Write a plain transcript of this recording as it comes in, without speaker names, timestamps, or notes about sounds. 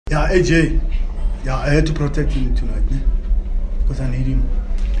Yeah, AJ. Yeah, I had to protect him tonight, because I need him.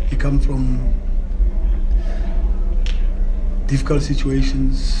 He come from difficult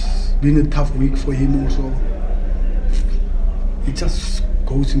situations, been a tough week for him also. He just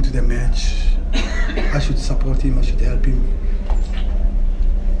goes into the match. I should support him, I should help him.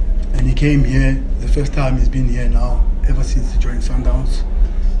 And he came here, the first time he's been here now, ever since he joined Sundowns.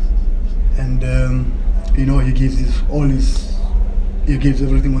 And you know, he gives he gives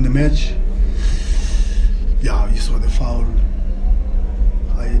everything on the match. Yeah, you saw the foul.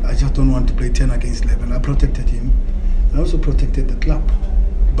 I just don't want to play 10 against 11. I protected him. I also protected the club.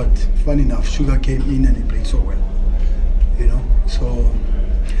 But funny enough, Sugar came in and he played so well. You know, so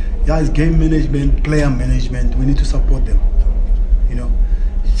yeah, it's game management, player management. We need to support them. You know,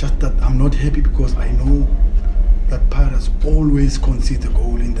 it's just that I'm not happy because I know that Pirates always concede a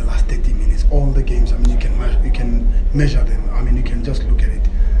goal in the last 30 minutes. All the games, I mean, you can measure them. I mean, you can just look at it.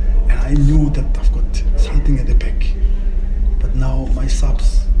 And I knew that I've got something at the back. But now my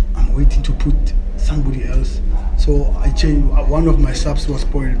subs, I'm waiting to put somebody else. So I changed. One of my subs was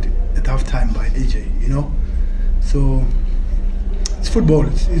spoiled at halftime by AJ, you know. So it's football.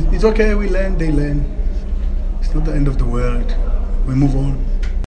 It's okay. We learn, they learn. It's not the end of the world. We move on.